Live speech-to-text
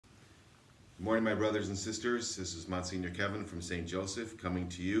Good morning, my brothers and sisters. This is Monsignor Kevin from St. Joseph coming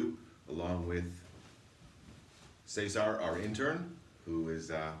to you along with Cesar, our intern, who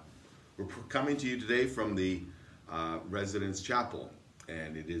is, we're coming to you today from the Residence Chapel.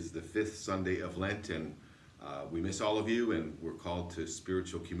 And it is the 5th Sunday of Lent, and we miss all of you, and we're called to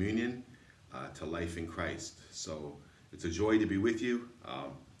spiritual communion, to life in Christ. So it's a joy to be with you,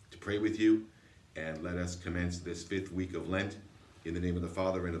 to pray with you, and let us commence this 5th week of Lent in the name of the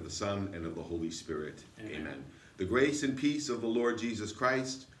Father, and of the Son, and of the Holy Spirit. Amen. Amen. The grace and peace of the Lord Jesus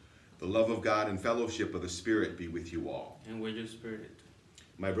Christ, the love of God and fellowship of the Spirit be with you all. And with your spirit.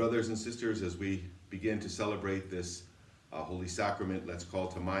 My brothers and sisters, as we begin to celebrate this Holy Sacrament, let's call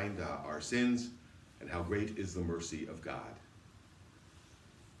to mind our sins and how great is the mercy of God.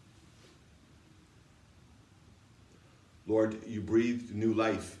 Lord, you breathed new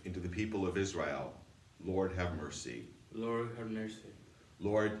life into the people of Israel. Lord, have mercy. Lord, have mercy.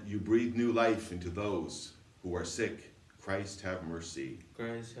 Lord, you breathe new life into those who are sick. Christ, have mercy.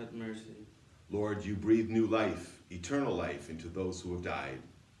 Christ, have mercy. Lord, you breathe new life, eternal life, into those who have died.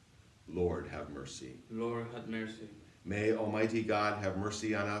 Lord, have mercy. Lord, have mercy. May Almighty God have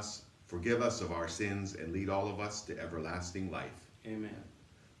mercy on us, forgive us of our sins, and lead all of us to everlasting life. Amen.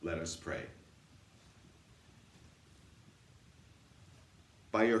 Let us pray.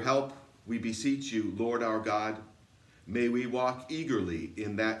 By your help, we beseech you, Lord our God, may we walk eagerly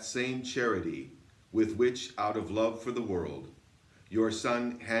in that same charity with which, out of love for the world, your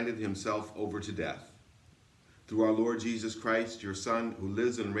Son handed himself over to death. Through our Lord Jesus Christ, your Son, who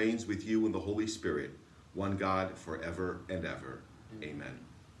lives and reigns with you in the Holy Spirit, one God, forever and ever. Amen.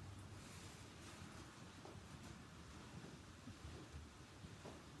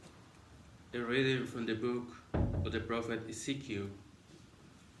 A reading from the book of the prophet Ezekiel.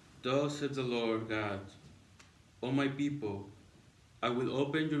 Thus says the Lord God, O my people, I will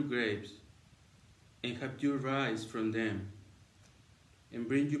open your graves and have you rise from them and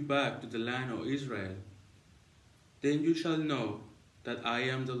bring you back to the land of Israel. Then you shall know that I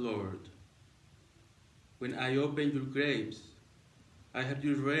am the Lord. When I open your graves, I have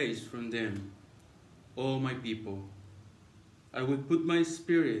you raised from them, O my people. I will put my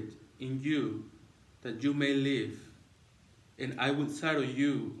spirit in you that you may live, and I will settle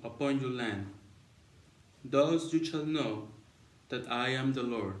you upon your land. Thus you shall know that I am the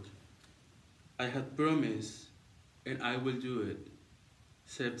Lord. I have promised, and I will do it,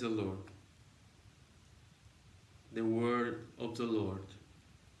 says the Lord. The word of the Lord.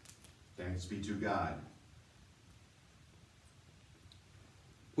 Thanks be to God.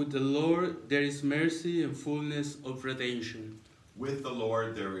 With the Lord there is mercy and fullness of redemption. With the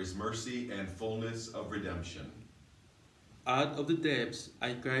Lord there is mercy and fullness of redemption. Out of the depths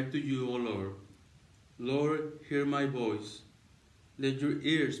I cry to you, O Lord. Lord, hear my voice. Let your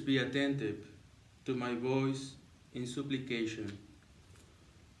ears be attentive to my voice in supplication.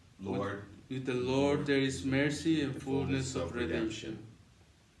 Lord, with the Lord there is mercy and fullness of redemption.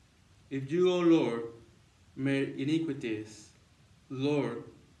 If you, O Lord, made iniquities, Lord,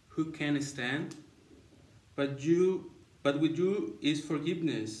 who can stand? But with you is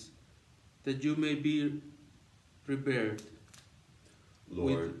forgiveness, that you may be repaired.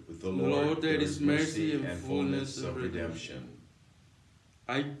 Lord, with the Lord there is mercy and fullness of redemption.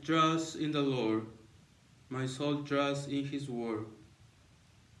 I trust in the Lord, my soul trusts in his word.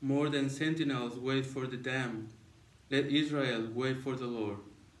 More than sentinels wait for the damned, let Israel wait for the Lord.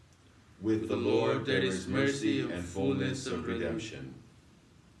 With the Lord there is mercy and fullness of redemption.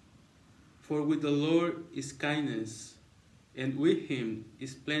 For with the Lord is kindness, and with him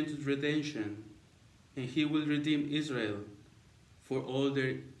is plenteous redemption, and he will redeem Israel for all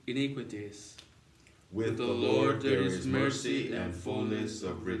their iniquities. With the Lord there is mercy and fullness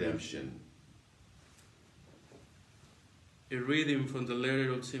of redemption. A reading from the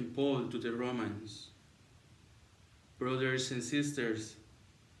letter of St. Paul to the Romans. Brothers and sisters,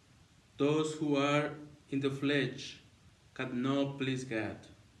 those who are in the flesh cannot please God,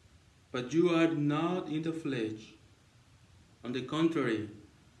 but you are not in the flesh. On the contrary,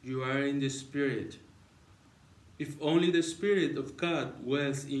 you are in the Spirit. If only the Spirit of God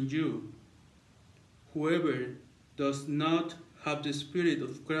dwells in you. Whoever does not have the Spirit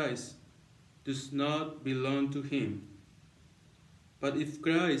of Christ does not belong to him. But if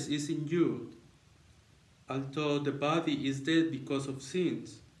Christ is in you, although the body is dead because of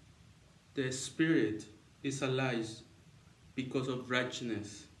sins, the Spirit is alive because of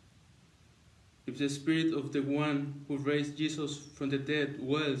righteousness. If the Spirit of the one who raised Jesus from the dead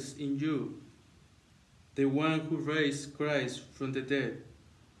dwells in you, the one who raised Christ from the dead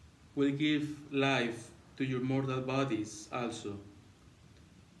will give life to your mortal bodies also,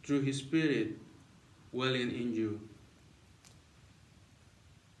 through his Spirit dwelling in you.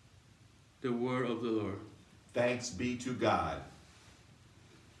 The word of the Lord. Thanks be to God.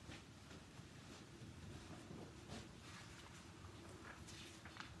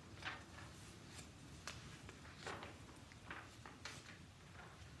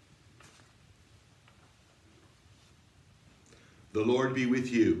 The Lord be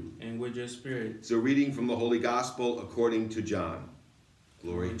with you. And with your spirit. It's a reading from the Holy Gospel according to John.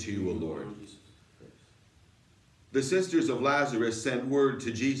 Glory to you, O Lord. The sisters of Lazarus sent word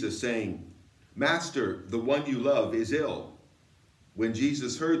to Jesus, saying, Master, the one you love is ill. When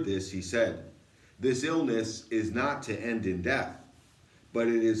Jesus heard this, he said, This illness is not to end in death, but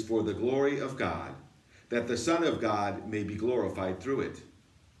it is for the glory of God, that the Son of God may be glorified through it.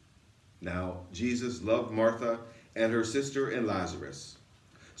 Now, Jesus loved Martha and her sister and Lazarus.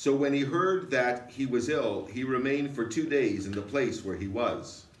 So when he heard that he was ill, he remained for 2 days in the place where he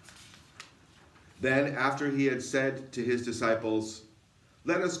was. Then, after he had said to his disciples,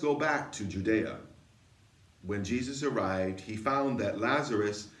 Let us go back to Judea. When Jesus arrived, he found that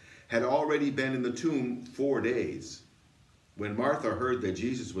Lazarus had already been in the tomb 4 days. When Martha heard that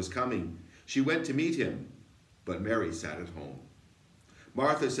Jesus was coming, she went to meet him, but Mary sat at home.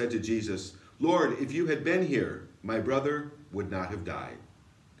 Martha said to Jesus, Lord, if you had been here, my brother would not have died.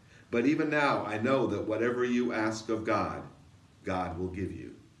 But even now I know that whatever you ask of God, God will give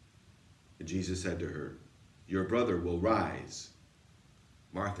you. And Jesus said to her, Your brother will rise.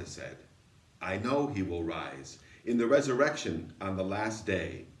 Martha said, I know he will rise in the resurrection on the last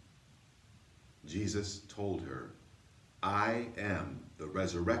day. Jesus told her, I am the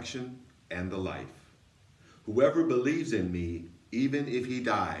resurrection and the life. Whoever believes in me, even if he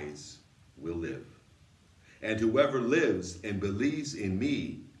dies, will live. And whoever lives and believes in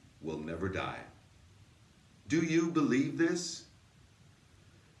me will never die. Do you believe this?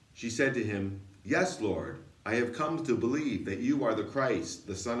 She said to him, Yes, Lord, I have come to believe that you are the Christ,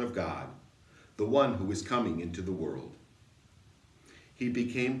 the Son of God, the one who is coming into the world. He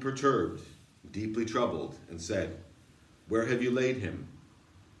became perturbed, deeply troubled, and said, Where have you laid him?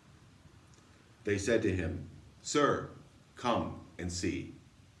 They said to him, Sir, come and see.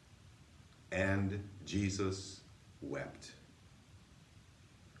 And Jesus wept.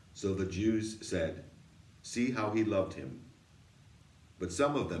 So the Jews said, See how he loved him. But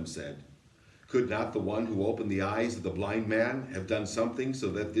some of them said, Could not the one who opened the eyes of the blind man have done something so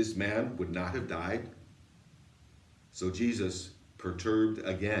that this man would not have died? So Jesus, perturbed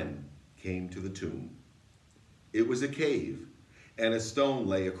again, came to the tomb. It was a cave, and a stone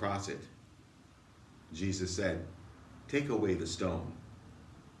lay across it. Jesus said, Take away the stone.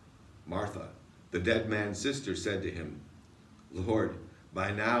 Martha, the dead man's sister, said to him, Lord,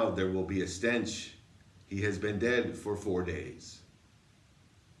 by now there will be a stench. He has been dead for 4 days.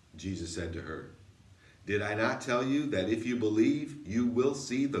 Jesus said to her, Did I not tell you that if you believe, you will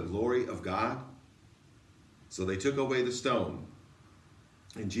see the glory of God? So they took away the stone.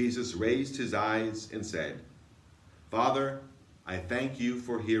 And Jesus raised his eyes and said, Father, I thank you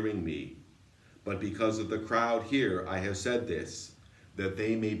for hearing me. But because of the crowd here, I have said this, that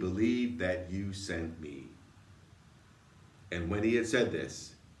they may believe that you sent me. And when he had said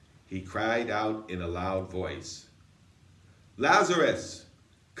this, he cried out in a loud voice, Lazarus,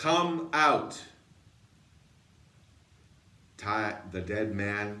 come out. The dead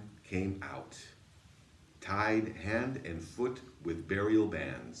man came out, tied hand and foot with burial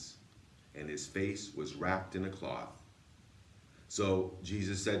bands, and his face was wrapped in a cloth. So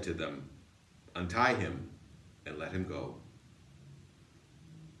Jesus said to them, Untie him and let him go.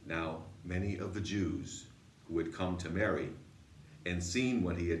 Now many of the Jews who had come to Mary and seen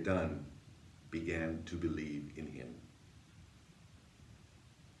what he had done began to believe in him.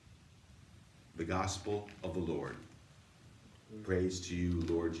 The Gospel of the Lord. Praise to you,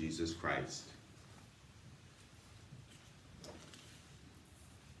 Lord Jesus Christ.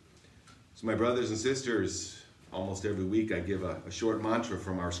 So my brothers and sisters, almost every week I give a short mantra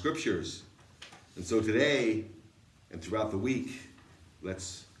from our scriptures. And so today and throughout the week,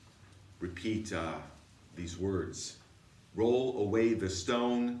 let's repeat these words. Roll away the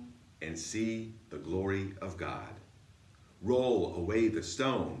stone and see the glory of God. Roll away the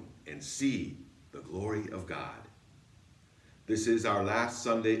stone and see the glory of God. This is our last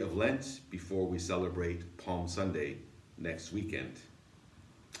Sunday of Lent before we celebrate Palm Sunday next weekend.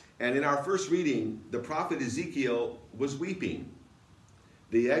 And in our first reading, the prophet Ezekiel was weeping.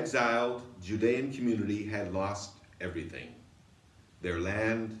 The exiled Judean community had lost everything. Their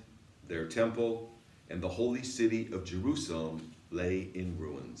land, their temple, and the holy city of Jerusalem lay in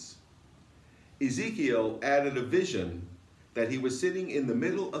ruins. Ezekiel added a vision that he was sitting in the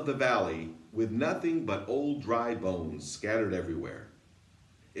middle of the valley with nothing but old dry bones scattered everywhere.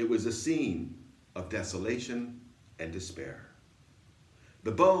 It was a scene of desolation and despair.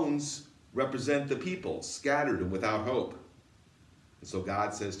 The bones represent the people scattered and without hope. And so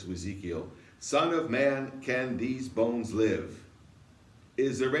God says to Ezekiel, "Son of man, can these bones live?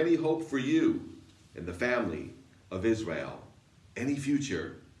 Is there any hope for you and the family of Israel? Any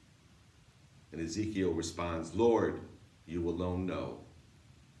future?" And Ezekiel responds, "Lord, you alone know."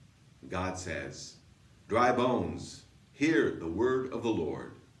 God says, "Dry bones, hear the word of the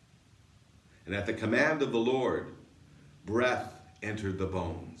Lord." And at the command of the Lord, breath entered the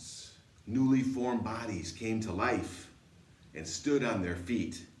bones. Newly formed bodies came to life and stood on their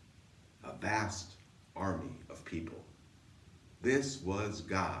feet, a vast army of people. This was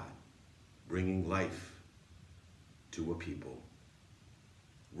God bringing life to a people.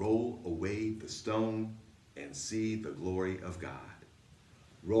 Roll away the stone and see the glory of God.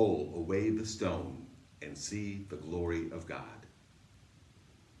 Roll away the stone and see the glory of God.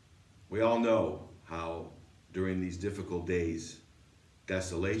 We all know how during these difficult days,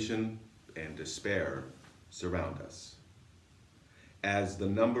 desolation and despair surround us. As the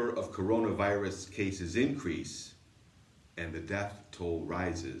number of coronavirus cases increase and the death toll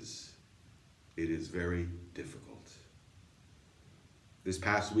rises, it is very difficult. This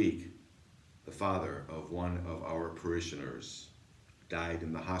past week, the father of one of our parishioners died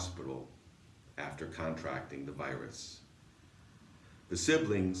in the hospital after contracting the virus. The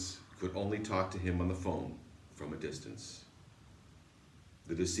siblings could only talk to him on the phone from a distance.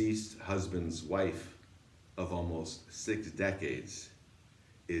 The deceased husband's wife of almost 6 decades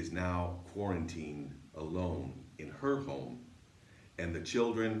is now quarantined alone in her home, and the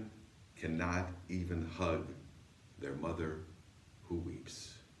children cannot even hug their mother who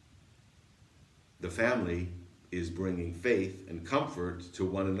weeps. The family is bringing faith and comfort to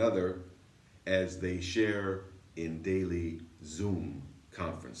one another as they share in daily Zoom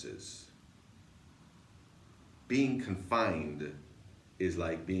conferences. Being confined is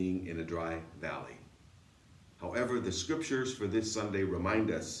like being in a dry valley. However, the scriptures for this Sunday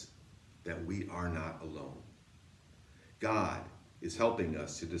remind us that we are not alone. God is helping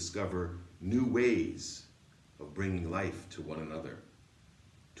us to discover new ways of bringing life to one another,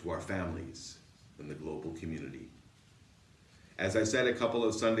 to our families, and the global community. As I said a couple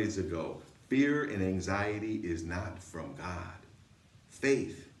of Sundays ago, fear and anxiety is not from God.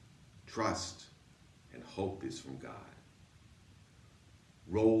 Faith, trust, and hope is from God.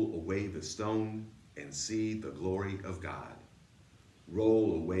 Roll away the stone and see the glory of God.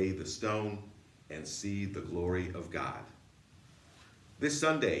 Roll away the stone and see the glory of God. This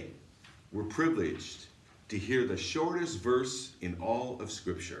Sunday, we're privileged to hear the shortest verse in all of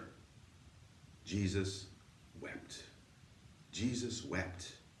Scripture. Jesus wept. Jesus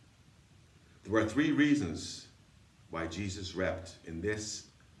wept. There are 3 reasons why Jesus wept in this,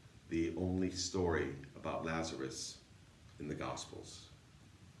 the only story about Lazarus in the Gospels.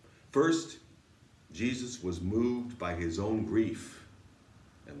 First, Jesus was moved by his own grief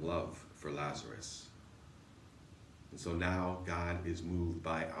and love for Lazarus. And so now God is moved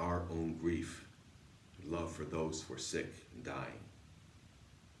by our own grief and love for those who are sick and dying.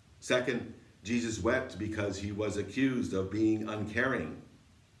 Second, Jesus wept because he was accused of being uncaring.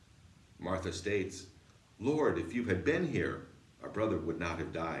 Martha states, "Lord, if you had been here, our brother would not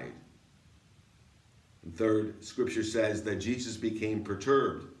have died." And third, Scripture says that Jesus became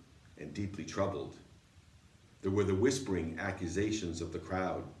perturbed and deeply troubled. There were the whispering accusations of the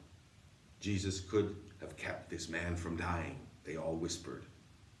crowd. Jesus could have kept this man from dying, they all whispered.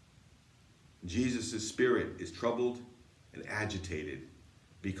 Jesus' spirit is troubled and agitated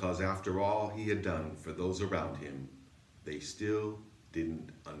because after all he had done for those around him, they still didn't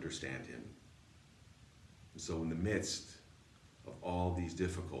understand him. And so in the midst of all these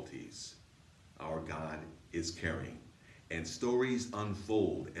difficulties, our God is caring, and stories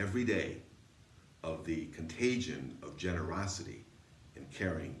unfold every day of the contagion of generosity and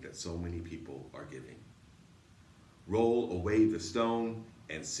caring that so many people are giving. Roll away the stone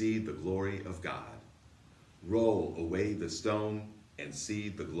and see the glory of God. Roll away the stone and see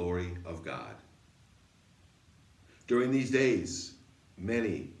the glory of God. During these days,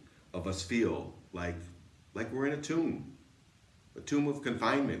 many of us feel like we're in a tomb of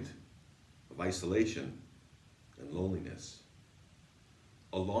confinement, of isolation and loneliness.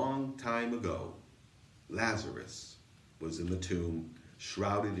 A long time ago, Lazarus was in the tomb,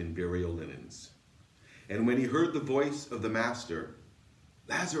 shrouded in burial linens. And when he heard the voice of the master,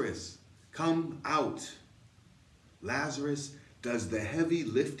 "Lazarus, come out," Lazarus does the heavy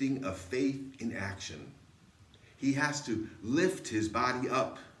lifting of faith in action. He has to lift his body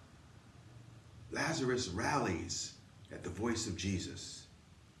up. Lazarus rallies at the voice of Jesus.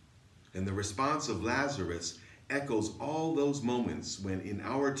 And the response of Lazarus echoes all those moments when in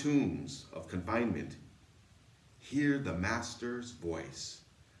our tombs of confinement, hear the Master's voice,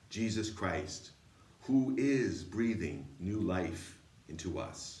 Jesus Christ, who is breathing new life into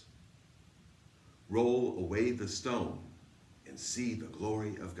us. Roll away the stone and see the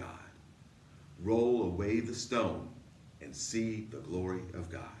glory of God. Roll away the stone and see the glory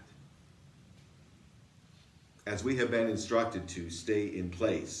of God. As we have been instructed to stay in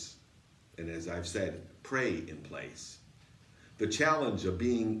place, and as I've said, pray in place, the challenge of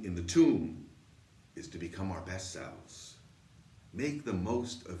being in the tomb is to become our best selves. Make the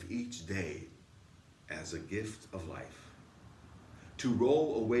most of each day as a gift of life. To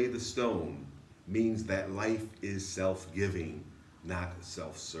roll away the stone means that life is self-giving, not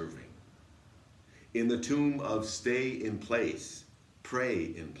self-serving. In the tomb of stay in place,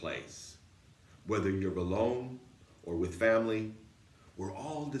 pray in place. Whether you're alone or with family, we're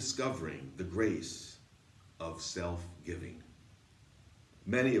all discovering the grace of self-giving.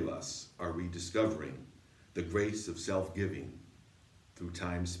 Many of us are rediscovering the grace of self-giving through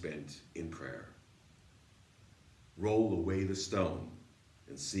time spent in prayer. Roll away the stone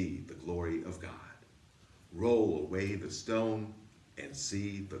and see the glory of God. Roll away the stone and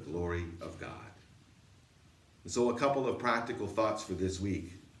see the glory of God. And so a couple of practical thoughts for this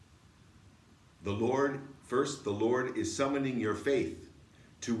week. The Lord is summoning your faith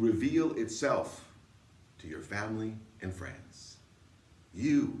to reveal itself to your family and friends.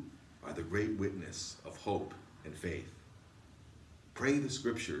 You are the great witness of hope and faith. Pray the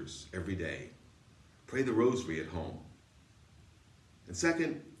scriptures every day. Pray the rosary at home. And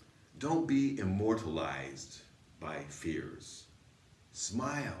second, don't be immortalized by fears.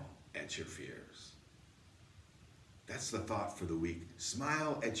 Smile at your fears. That's the thought for the week.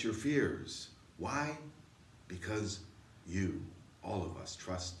 Smile at your fears. Why? Because you, all of us,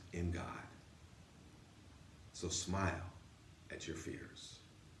 trust in God. So smile at your fears.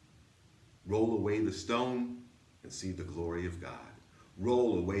 Roll away the stone and see the glory of God.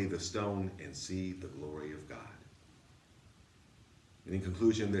 Roll away the stone and see the glory of God. And in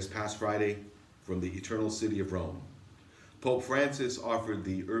conclusion, this past Friday, from the Eternal City of Rome, Pope Francis offered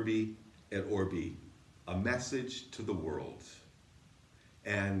the Urbi et Orbi, a message to the world.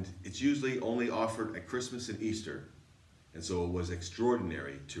 And it's usually only offered at Christmas and Easter. And so it was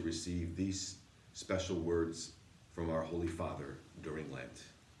extraordinary to receive these special words from our Holy Father during Lent.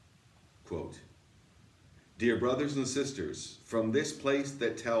 Quote, "Dear brothers and sisters, from this place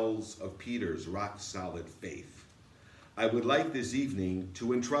that tells of Peter's rock-solid faith, I would like this evening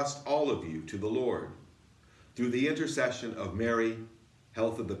to entrust all of you to the Lord, through the intercession of Mary,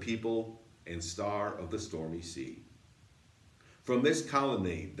 health of the people, and star of the stormy sea. From this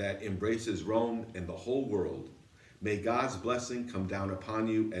colonnade that embraces Rome and the whole world, may God's blessing come down upon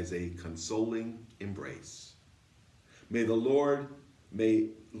you as a consoling embrace. May you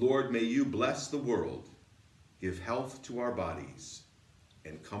bless the world, give health to our bodies,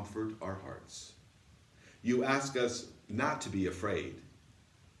 and comfort our hearts. You ask us not to be afraid,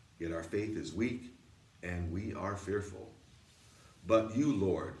 yet our faith is weak and we are fearful. But you,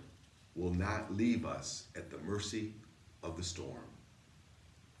 Lord, will not leave us at the mercy of the storm.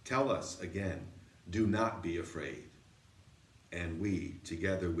 Tell us again, do not be afraid. And we,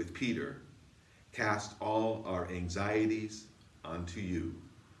 together with Peter, cast all our anxieties onto you,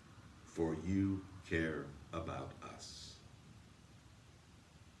 for you care about us."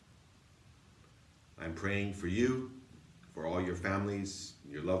 I'm praying for you, for all your families,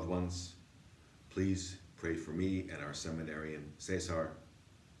 your loved ones. Please pray for me and our seminarian, Cesar.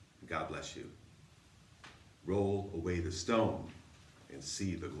 God bless you. Roll away the stone and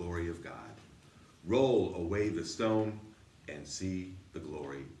see the glory of God. Roll away the stone and see the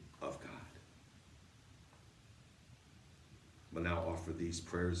glory of God. We'll now offer these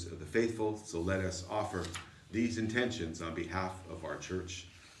prayers of the faithful, so let us offer these intentions on behalf of our church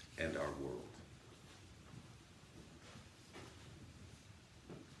and our world.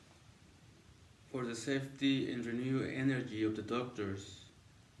 For the safety and renewed energy of the doctors,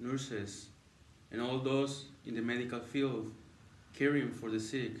 nurses, and all those in the medical field caring for the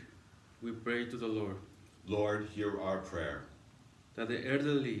sick, we pray to the Lord. Lord, hear our prayer. That the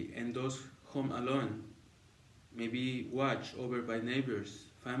elderly and those home alone may be watched over by neighbors,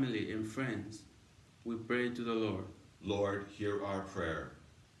 family, and friends, we pray to the Lord. Lord, hear our prayer.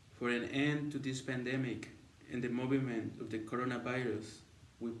 For an end to this pandemic and the movement of the coronavirus,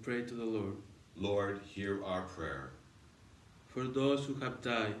 we pray to the Lord. Lord, hear our prayer. For those who have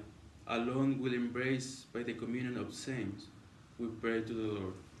died, alone will embrace by the communion of saints, we pray to the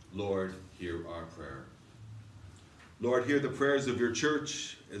Lord. Lord, hear our prayer. Lord, hear the prayers of your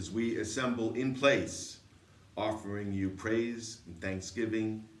church as we assemble in place, offering you praise and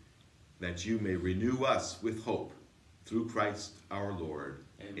thanksgiving, that you may renew us with hope through Christ our Lord.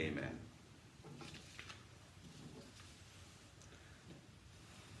 Amen. Amen.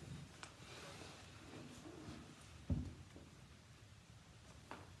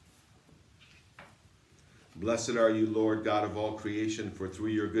 Blessed are you, Lord, God of all creation, for through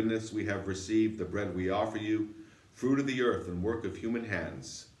your goodness we have received the bread we offer you, fruit of the earth and work of human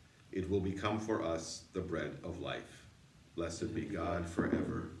hands. It will become for us the bread of life. Blessed be God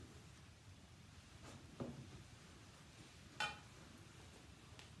forever.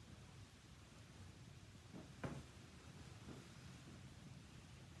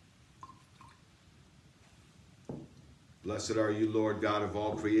 Blessed are you, Lord, God of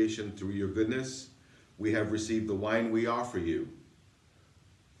all creation, through your goodness we have received the wine we offer you,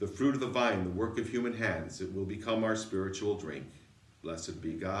 the fruit of the vine, the work of human hands. It will become our spiritual drink. Blessed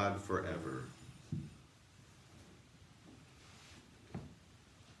be God forever.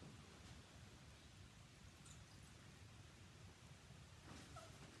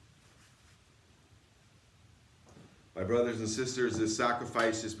 My brothers and sisters, this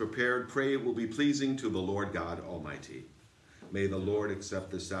sacrifice is prepared. Pray it will be pleasing to the Lord God Almighty. May the Lord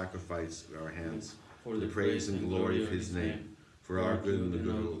accept the sacrifice at our hands for the praise and glory of his name, for our good and the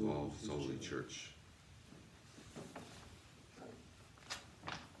good of all his holy church.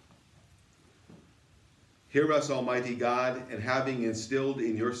 Hear us, Almighty God, and having instilled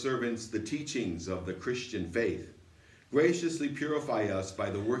in your servants the teachings of the Christian faith, graciously purify us by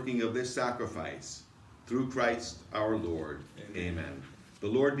the working of this sacrifice, through Christ our Lord. Amen. Amen. The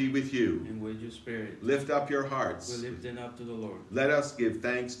Lord be with you. And with your spirit. Lift up your hearts. We lift them up to the Lord. Let us give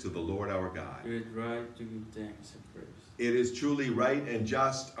thanks to the Lord our God. It is right to give thanks and praise. It is truly right and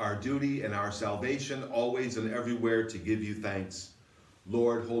just, our duty and our salvation, always and everywhere to give you thanks,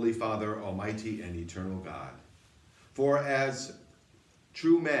 Lord, Holy Father, Almighty and eternal God. For as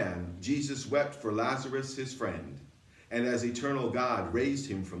true man, Jesus wept for Lazarus, his friend, and as eternal God raised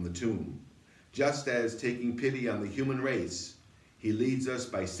him from the tomb, just as taking pity on the human race, he leads us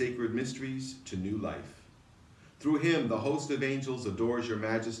by sacred mysteries to new life. Through him, the host of angels adores your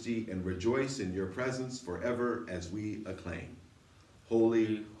majesty and rejoice in your presence forever as we acclaim.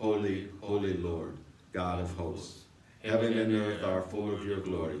 Holy, holy, holy Lord, God of hosts. Heaven and earth are full of your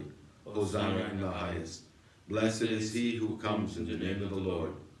glory. Hosanna in the highest. Blessed is he who comes in the name of the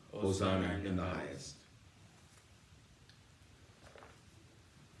Lord. Hosanna in the highest.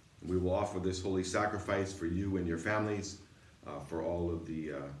 We will offer this holy sacrifice for you and your families, for all of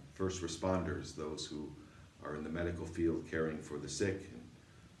the first responders, those who are in the medical field caring for the sick, and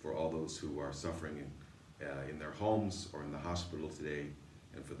for all those who are suffering in their homes or in the hospital today,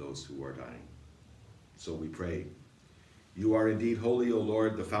 and for those who are dying. So we pray. You are indeed holy, O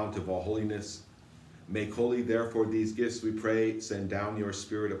Lord, the fount of all holiness. Make holy, therefore, these gifts, we pray. Send down your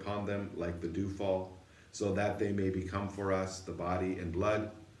Spirit upon them like the dewfall, so that they may become for us the body and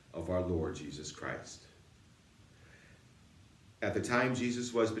blood of our Lord Jesus Christ. At the time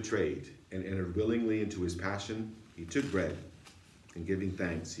Jesus was betrayed and entered willingly into his passion, he took bread, and giving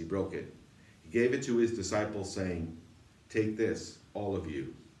thanks, he broke it. He gave it to his disciples, saying, "Take this, all of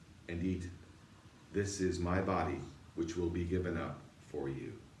you, and eat. This is my body, which will be given up for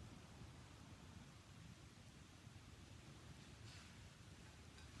you."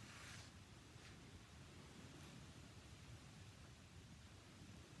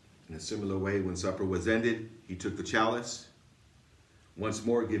 In a similar way, when supper was ended, he took the chalice. Once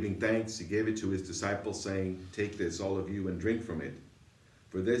more giving thanks, he gave it to his disciples, saying, "Take this, all of you, and drink from it.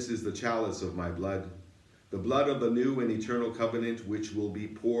 For this is the chalice of my blood, the blood of the new and eternal covenant, which will be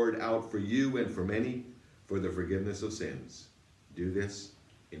poured out for you and for many for the forgiveness of sins. Do this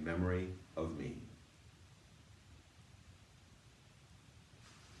in memory of me."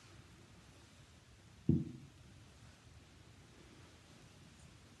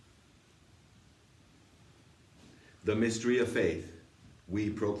 The mystery of faith. We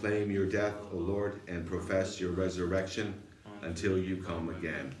proclaim your death, O Lord, and profess your resurrection until you come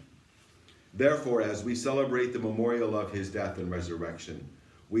again. Therefore, as we celebrate the memorial of his death and resurrection,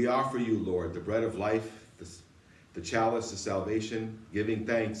 we offer you, Lord, the bread of life, the chalice of salvation, giving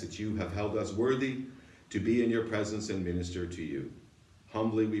thanks that you have held us worthy to be in your presence and minister to you.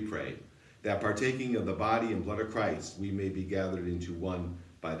 Humbly we pray that partaking of the body and blood of Christ, we may be gathered into one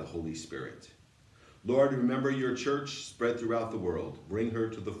by the Holy Spirit. Lord, remember your church spread throughout the world. Bring her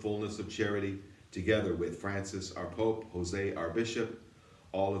to the fullness of charity, together with Francis, our Pope, Jose, our Bishop,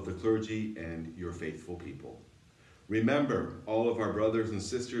 all of the clergy, and your faithful people. Remember all of our brothers and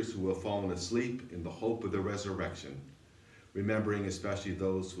sisters who have fallen asleep in the hope of the resurrection, remembering especially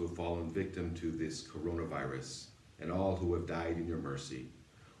those who have fallen victim to this coronavirus and all who have died in your mercy.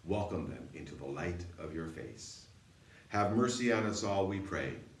 Welcome them into the light of your face. Have mercy on us all, we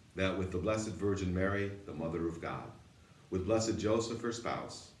pray, that with the Blessed Virgin Mary, the Mother of God, with Blessed Joseph, her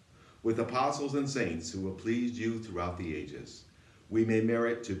spouse, with apostles and saints who have pleased you throughout the ages, we may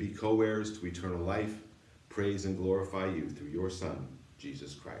merit to be co-heirs to eternal life, praise and glorify you through your Son,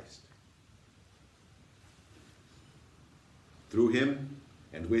 Jesus Christ. Through him,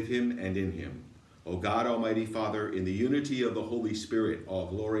 and with him, and in him, O God, Almighty Father, in the unity of the Holy Spirit, all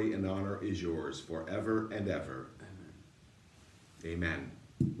glory and honor is yours forever and ever. Amen.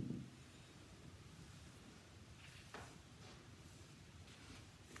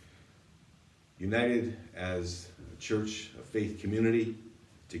 United as a church, a faith community,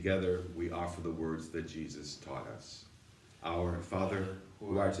 together we offer the words that Jesus taught us. Our Father,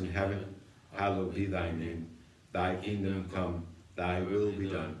 who art in heaven, hallowed be thy name. Thy kingdom come, thy will be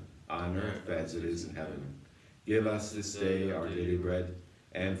done, on earth as it is in heaven. Give us this day our daily bread,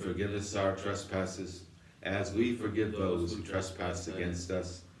 and forgive us our trespasses, as we forgive those who trespass against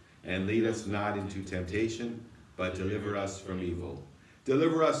us. And lead us not into temptation, but deliver us from evil.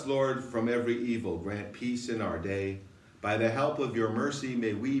 Deliver us, Lord, from every evil. Grant peace in our day. By the help of your mercy,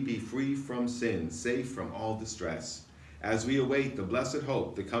 may we be free from sin, safe from all distress, as we await the blessed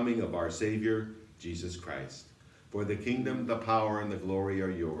hope, the coming of our Savior, Jesus Christ. For the kingdom, the power, and the glory are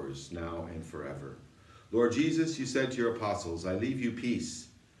yours, now and forever. Lord Jesus, you said to your apostles, I leave you peace.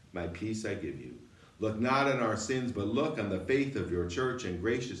 My peace I give you. Look not on our sins, but look on the faith of your church, and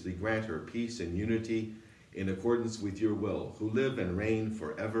graciously grant her peace and unity in accordance with your will, who live and reign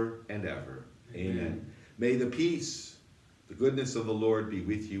forever and ever. Amen. May the peace, the goodness of the Lord be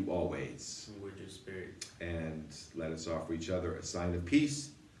with you always. And with your spirit. And let us offer each other a sign of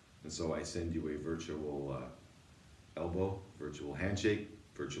peace. And so I send you a virtual elbow, virtual handshake,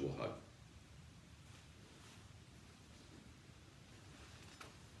 virtual hug.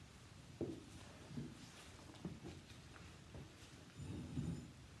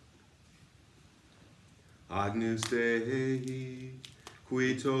 Agnus Dei,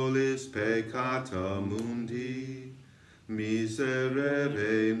 qui tollis peccata mundi,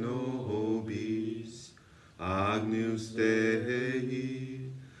 miserere nobis. Agnus Dei,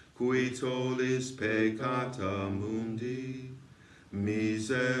 qui tollis peccata mundi,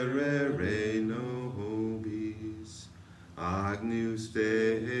 miserere nobis. Agnus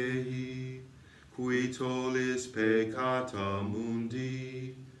Dei, qui tollis peccata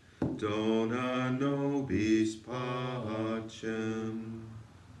mundi, dona nobis pacem.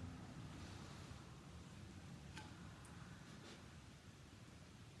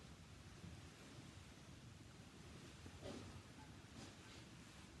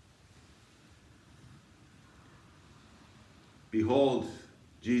 Behold,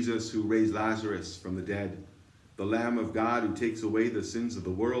 Jesus who raised Lazarus from the dead, the Lamb of God who takes away the sins of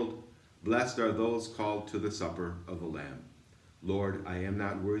the world. Blessed are those called to the supper of the Lamb. Lord, I am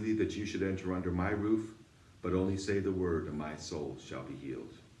not worthy that you should enter under my roof, but only say the word, and my soul shall be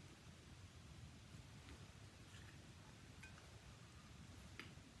healed.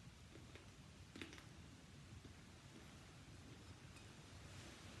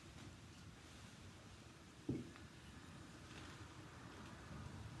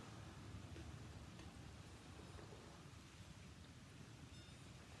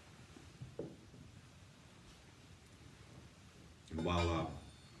 And while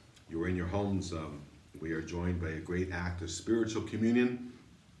you're in your homes, we are joined by a great act of spiritual communion.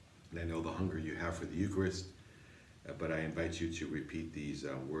 And I know the hunger you have for the Eucharist, but I invite you to repeat these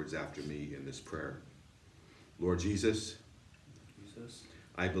words after me in this prayer. Lord Jesus,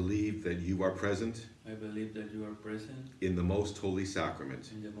 I believe that you are present. I believe that you are present in the most holy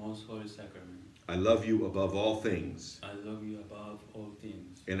sacrament. in the most holy sacrament. I love you above all things. I love you above all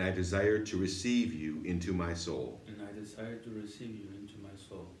things. And I desire to receive you into my soul. And I desire to receive you into my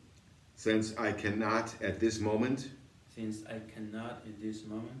soul. Since I cannot at this moment Since I cannot in this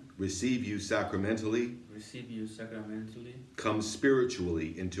moment receive you sacramentally, come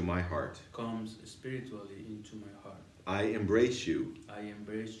spiritually into my heart. comes spiritually into my heart. I embrace you I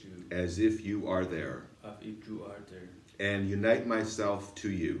embrace you as if you are there, as if you are there, and unite myself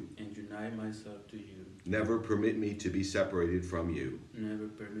to you. and unite myself to you. Never permit me to be separated from you. Never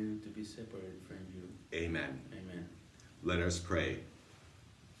permit me to be separated from you. Amen. Amen. Let us pray.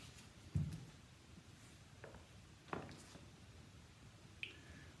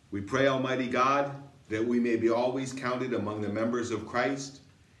 We pray, Almighty God, that we may be always counted among the members of Christ,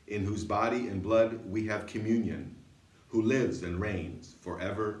 in whose body and blood we have communion, who lives and reigns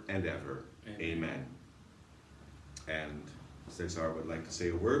forever and ever. Amen. And Cesar would like to say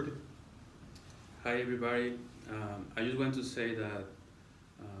a word. Hi everybody. I just want to say that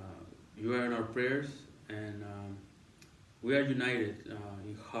you are in our prayers, and we are united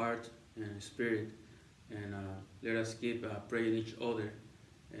in heart and spirit, and let us keep praying each other,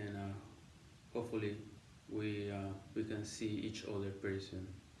 and hopefully we can see each other very soon.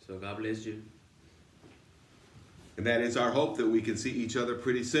 So God bless you. And that is our hope, that we can see each other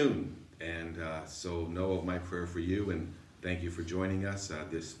pretty soon. And so know of my prayer for you, and thank you for joining us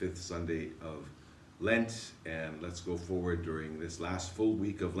this fifth Sunday of Lent. And let's go forward during this last full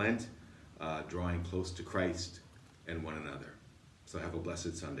week of Lent, drawing close to Christ and one another. So have a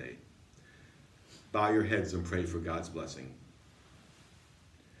blessed Sunday. Bow your heads and pray for God's blessing.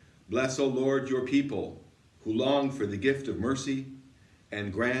 Bless, O Lord, your people who long for the gift of mercy,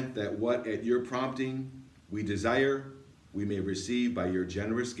 and grant that what at your prompting we desire, we may receive by your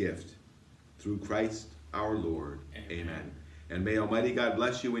generous gift, through Christ our Lord. Amen. And may Almighty God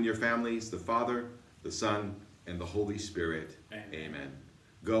bless you and your families, the Father, the Son, and the Holy Spirit. Amen.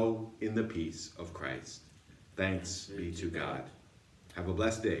 Go in the peace of Christ. Thanks be to God. Have a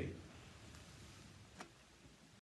blessed day.